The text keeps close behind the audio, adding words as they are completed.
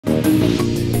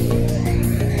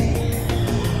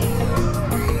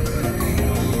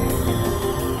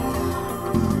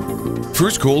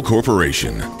First Coal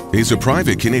Corporation is a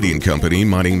private Canadian company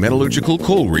mining metallurgical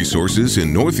coal resources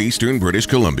in northeastern British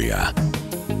Columbia.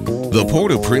 The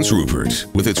Port of Prince Rupert,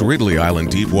 with its Ridley Island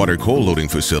deepwater coal loading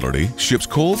facility, ships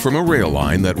coal from a rail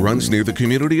line that runs near the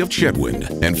community of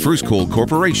Chetwynd and First Coal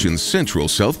Corporation's Central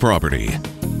South property.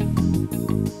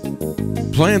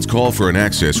 Plans call for an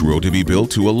access road to be built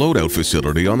to a loadout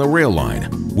facility on the rail line,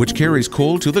 which carries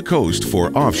coal to the coast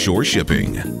for offshore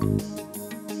shipping.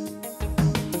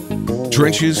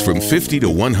 Trenches from 50 to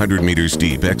 100 meters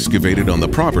deep excavated on the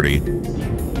property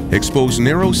expose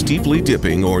narrow, steeply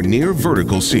dipping or near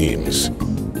vertical seams.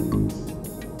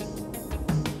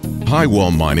 High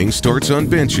wall mining starts on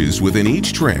benches within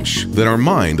each trench that are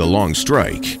mined along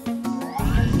strike.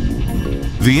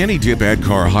 The AnyDip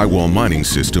ADCAR high wall mining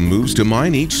system moves to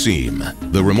mine each seam.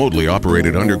 The remotely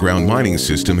operated underground mining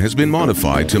system has been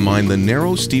modified to mine the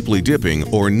narrow, steeply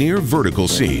dipping or near vertical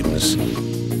seams.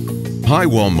 High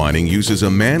wall mining uses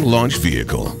a manned launch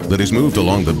vehicle that is moved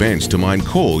along the bench to mine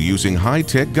coal using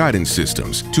high-tech guidance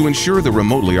systems to ensure the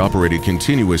remotely operated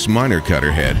continuous miner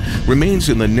cutter head remains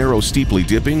in the narrow, steeply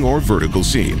dipping or vertical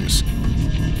seams.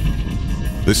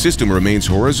 The system remains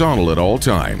horizontal at all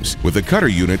times, with the cutter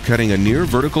unit cutting a near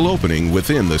vertical opening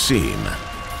within the seam.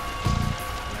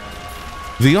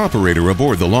 The operator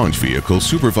aboard the launch vehicle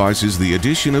supervises the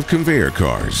addition of conveyor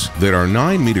cars that are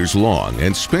 9 meters long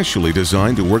and specially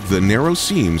designed to work the narrow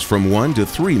seams from 1 to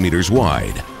 3 meters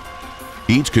wide.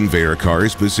 Each conveyor car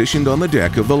is positioned on the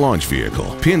deck of the launch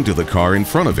vehicle, pinned to the car in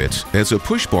front of it as a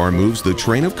push bar moves the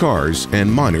train of cars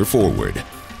and miner forward.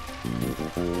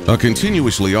 A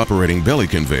continuously operating belly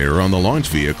conveyor on the launch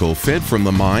vehicle, fed from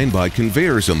the mine by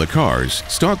conveyors on the cars,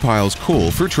 stockpiles coal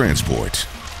for transport.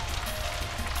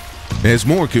 As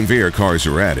more conveyor cars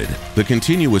are added, the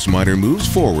continuous miner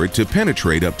moves forward to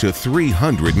penetrate up to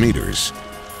 300 meters.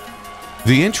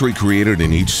 The entry created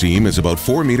in each seam is about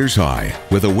 4 meters high,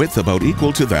 with a width about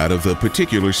equal to that of the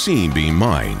particular seam being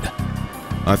mined.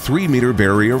 A 3-meter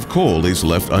barrier of coal is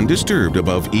left undisturbed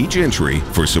above each entry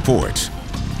for support.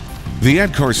 The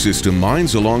ADCAR system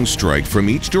mines along strike from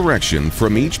each direction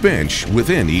from each bench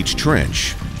within each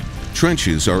trench.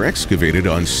 Trenches are excavated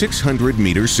on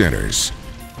 600-meter centers.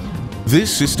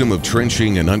 This system of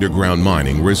trenching and underground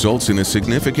mining results in a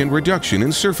significant reduction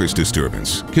in surface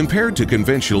disturbance compared to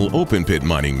conventional open-pit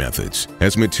mining methods,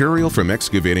 as material from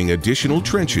excavating additional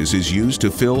trenches is used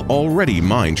to fill already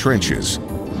mined trenches.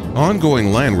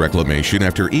 Ongoing land reclamation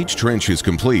after each trench is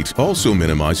complete also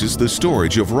minimizes the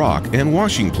storage of rock and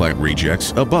washing plant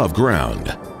rejects above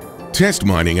ground. Test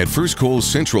mining at First Coal's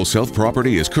Central South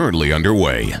property is currently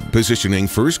underway, positioning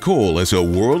First Coal as a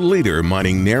world leader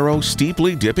mining narrow,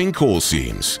 steeply dipping coal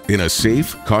seams in a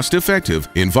safe,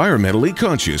 cost-effective, environmentally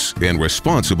conscious, and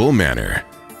responsible manner.